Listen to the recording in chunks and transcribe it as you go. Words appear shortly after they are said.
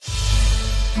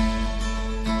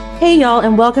Hey y'all,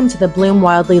 and welcome to the Bloom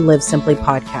Wildly Live Simply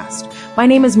podcast. My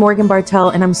name is Morgan Bartell,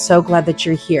 and I'm so glad that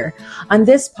you're here. On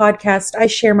this podcast, I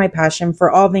share my passion for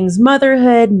all things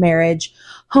motherhood, marriage,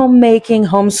 homemaking,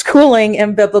 homeschooling,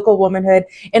 and biblical womanhood,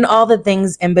 and all the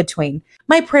things in between.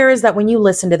 My prayer is that when you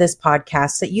listen to this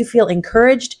podcast, that you feel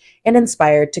encouraged and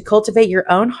inspired to cultivate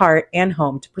your own heart and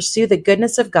home to pursue the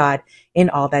goodness of God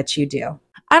in all that you do.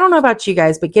 I don't know about you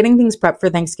guys, but getting things prepped for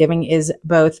Thanksgiving is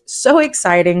both so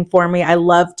exciting for me. I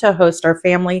love to host our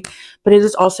family, but it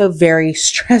is also very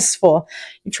stressful.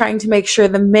 You're trying to make sure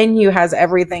the menu has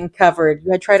everything covered.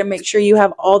 You try to make sure you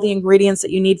have all the ingredients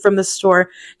that you need from the store,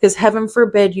 because heaven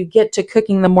forbid you get to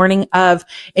cooking the morning of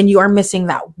and you are missing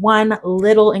that one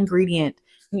little ingredient.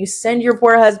 You send your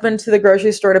poor husband to the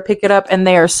grocery store to pick it up and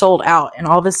they are sold out. And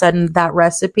all of a sudden that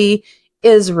recipe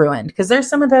is ruined, because there's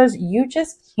some of those you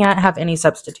just can't have any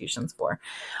substitutions for.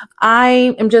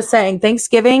 I am just saying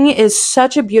Thanksgiving is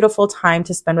such a beautiful time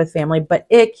to spend with family, but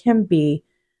it can be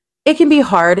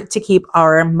hard to keep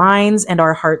our minds and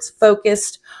our hearts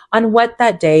focused on what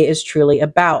that day is truly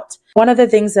about. One of the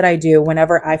things that I do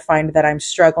whenever I find that I'm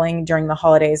struggling during the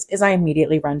holidays is I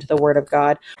immediately run to the Word of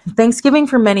God. Thanksgiving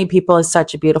for many people is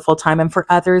such a beautiful time, and for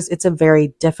others, it's a very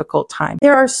difficult time.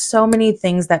 There are so many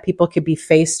things that people could be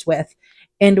faced with.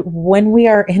 And when we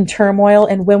are in turmoil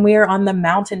and when we are on the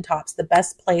mountaintops, the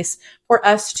best place for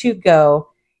us to go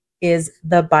is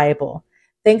the Bible.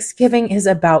 Thanksgiving is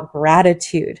about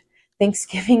gratitude.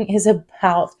 Thanksgiving is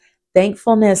about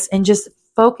thankfulness and just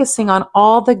focusing on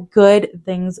all the good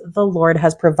things the Lord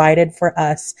has provided for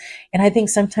us. And I think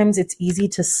sometimes it's easy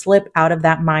to slip out of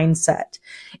that mindset.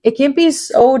 It can be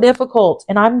so difficult.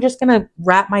 And I'm just going to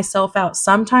wrap myself out.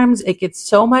 Sometimes it gets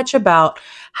so much about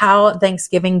how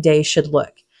Thanksgiving Day should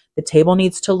look. The table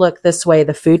needs to look this way.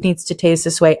 The food needs to taste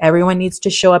this way. Everyone needs to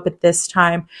show up at this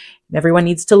time. Everyone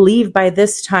needs to leave by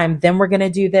this time. Then we're going to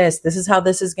do this. This is how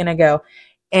this is going to go.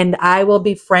 And I will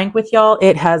be frank with y'all.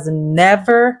 It has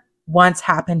never once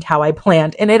happened how I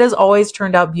planned, and it has always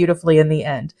turned out beautifully in the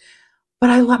end. But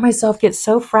I let myself get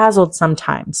so frazzled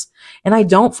sometimes, and I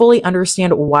don't fully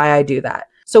understand why I do that.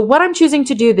 So what I'm choosing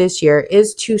to do this year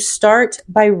is to start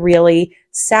by really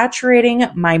saturating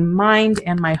my mind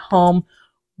and my home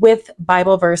with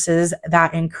Bible verses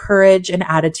that encourage an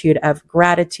attitude of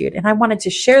gratitude. And I wanted to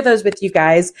share those with you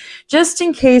guys just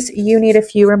in case you need a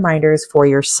few reminders for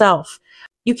yourself.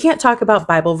 You can't talk about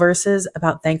Bible verses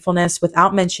about thankfulness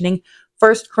without mentioning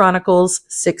 1 Chronicles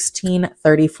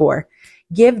 16:34.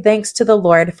 Give thanks to the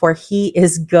Lord, for he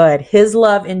is good. His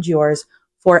love endures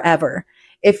forever.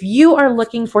 If you are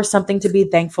looking for something to be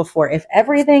thankful for, if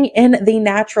everything in the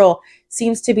natural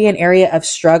seems to be an area of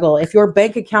struggle, if your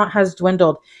bank account has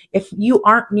dwindled, if you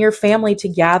aren't near family to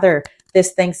gather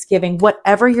this Thanksgiving,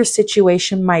 whatever your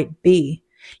situation might be,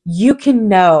 you can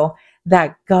know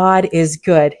that God is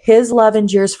good. His love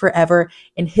endures forever,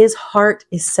 and his heart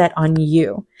is set on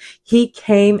you. He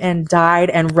came and died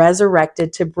and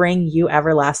resurrected to bring you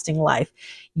everlasting life.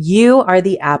 You are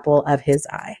the apple of his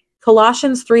eye.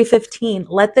 Colossians 3:15,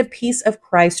 let the peace of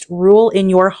Christ rule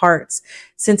in your hearts,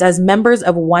 since as members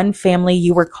of one family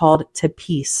you were called to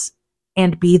peace,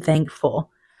 and be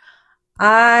thankful.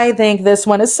 I think this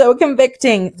one is so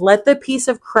convicting. Let the peace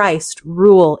of Christ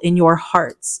rule in your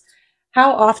hearts.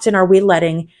 How often are we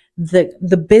letting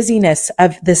the busyness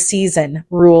of the season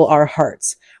rule our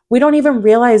hearts? We don't even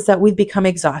realize that we've become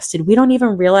exhausted. We don't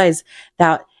even realize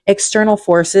that external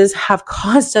forces have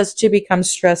caused us to become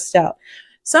stressed out.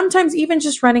 Sometimes even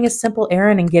just running a simple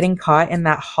errand and getting caught in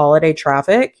that holiday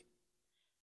traffic,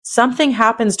 something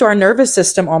happens to our nervous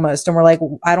system almost, and we're like,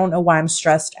 I don't know why I'm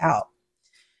stressed out.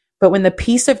 But when the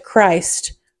peace of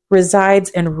Christ resides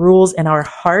and rules in our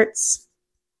hearts,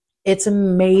 it's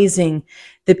amazing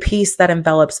the peace that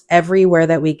envelops everywhere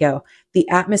that we go. The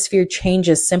atmosphere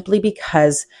changes simply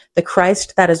because the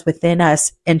Christ that is within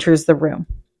us enters the room.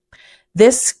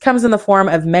 This comes in the form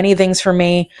of many things for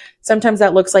me. Sometimes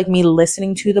that looks like me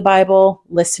listening to the Bible,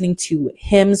 listening to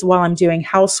hymns while I'm doing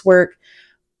housework,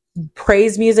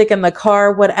 praise music in the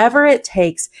car, whatever it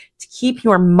takes to keep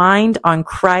your mind on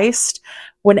Christ.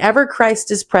 Whenever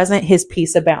Christ is present, his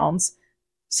peace abounds.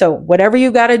 So whatever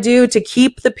you got to do to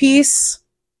keep the peace,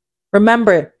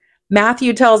 remember,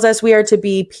 Matthew tells us we are to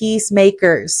be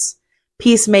peacemakers.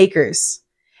 Peacemakers.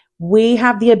 We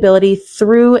have the ability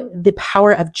through the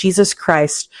power of Jesus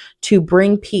Christ to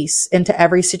bring peace into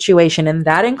every situation. And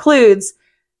that includes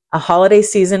a holiday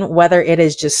season, whether it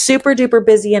is just super duper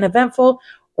busy and eventful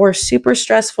or super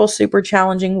stressful, super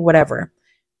challenging, whatever.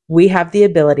 We have the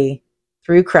ability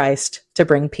through Christ to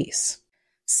bring peace.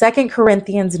 2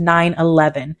 Corinthians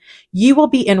 9:11, you will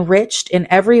be enriched in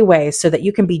every way so that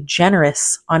you can be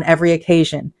generous on every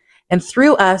occasion. And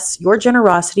through us, your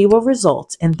generosity will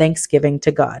result in thanksgiving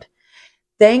to God.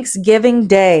 Thanksgiving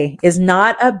Day is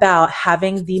not about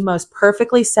having the most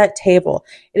perfectly set table.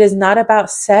 It is not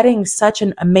about setting such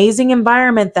an amazing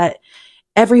environment that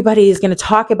everybody is going to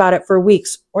talk about it for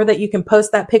weeks, or that you can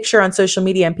post that picture on social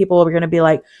media and people are going to be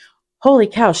like, holy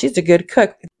cow, she's a good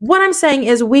cook. What I'm saying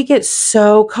is we get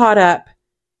so caught up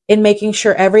in making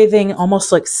sure everything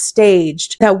almost looks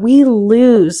staged that we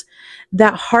lose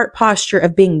that heart posture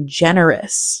of being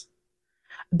generous.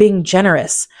 Being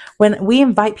generous. When we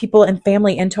invite people and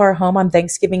family into our home on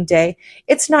Thanksgiving Day,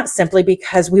 it's not simply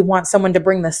because we want someone to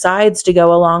bring the sides to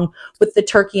go along with the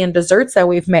turkey and desserts that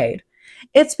we've made.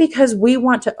 It's because we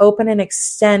want to open and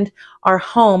extend our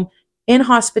home in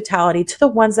hospitality to the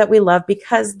ones that we love,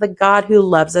 because the God who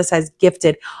loves us has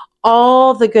gifted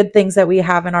all the good things that we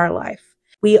have in our life.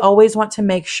 We always want to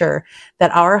make sure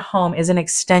that our home is an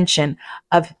extension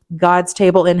of God's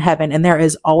table in heaven, and there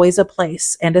is always a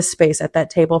place and a space at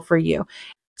that table for you.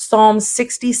 Psalm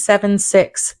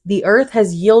 67:6, the earth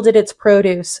has yielded its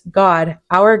produce. God,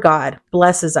 our God,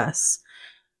 blesses us.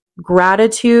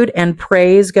 Gratitude and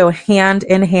praise go hand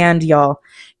in hand, y'all.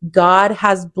 God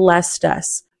has blessed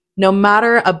us. No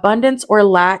matter abundance or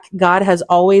lack, God has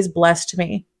always blessed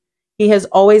me. He has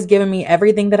always given me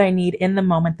everything that I need in the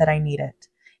moment that I need it.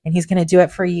 And he's going to do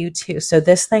it for you too. So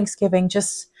this Thanksgiving,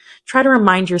 just try to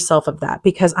remind yourself of that,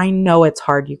 because I know it's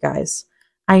hard, you guys.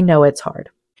 I know it's hard.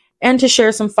 And to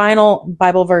share some final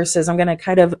Bible verses, I'm going to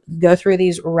kind of go through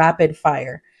these rapid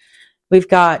fire. We've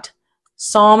got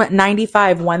Psalm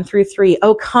 95, 1-3.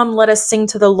 Oh, come, let us sing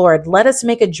to the Lord. Let us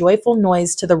make a joyful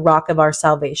noise to the rock of our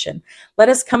salvation. Let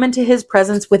us come into his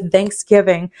presence with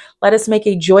thanksgiving. Let us make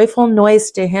a joyful noise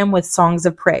to him with songs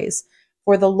of praise.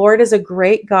 For the Lord is a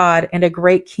great God and a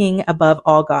great King above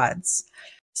all gods.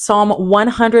 Psalm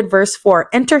 100, verse 4.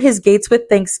 Enter his gates with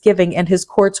thanksgiving and his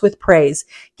courts with praise.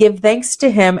 Give thanks to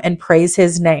him and praise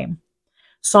his name.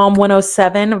 Psalm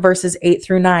 107, verses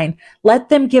 8-9. Let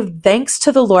them give thanks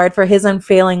to the Lord for his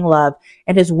unfailing love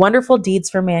and his wonderful deeds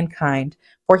for mankind,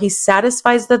 for he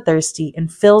satisfies the thirsty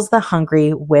and fills the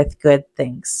hungry with good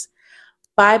things.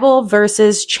 Bible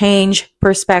verses change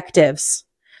perspectives.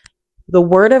 The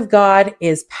word of God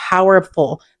is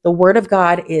powerful. The word of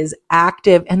God is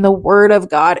active, and the word of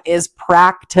God is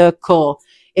practical.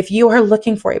 If you are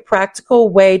looking for a practical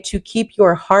way to keep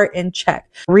your heart in check,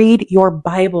 read your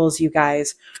Bibles, you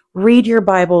guys. Read your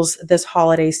Bibles this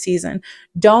holiday season.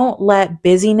 Don't let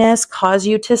busyness cause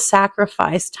you to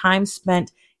sacrifice time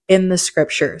spent in the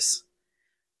scriptures.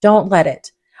 Don't let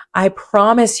it. I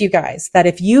promise you guys that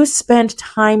if you spend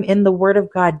time in the Word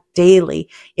of God daily,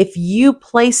 if you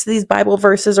place these Bible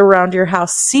verses around your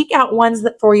house, seek out ones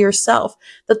that for yourself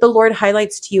that the Lord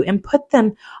highlights to you and put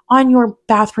them on your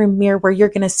bathroom mirror where you're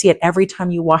going to see it every time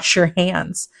you wash your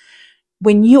hands.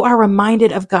 When you are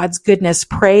reminded of God's goodness,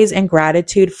 praise and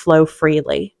gratitude flow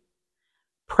freely.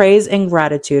 Praise and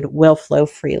gratitude will flow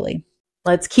freely.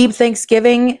 Let's keep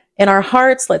Thanksgiving in our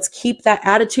hearts. Let's keep that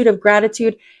attitude of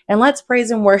gratitude, and let's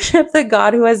praise and worship the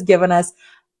God who has given us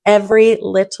every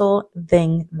little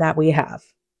thing that we have.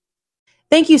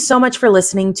 Thank you so much for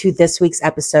listening to this week's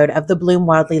episode of the Bloom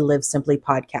Wildly Live Simply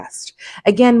podcast.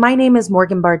 Again, my name is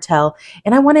Morgan Bartell,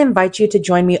 and I want to invite you to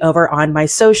join me over on my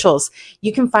socials.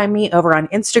 You can find me over on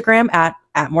Instagram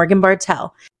at Morgan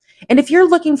Bartell. And if you're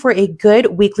looking for a good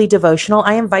weekly devotional,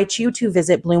 I invite you to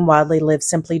visit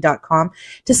bloomwildlylivesimply.com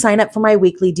to sign up for my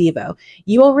weekly Devo.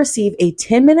 You will receive a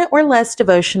 10-minute or less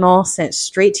devotional sent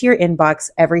straight to your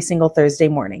inbox every single Thursday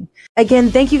morning.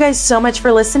 Again, thank you guys so much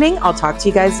for listening. I'll talk to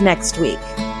you guys next week.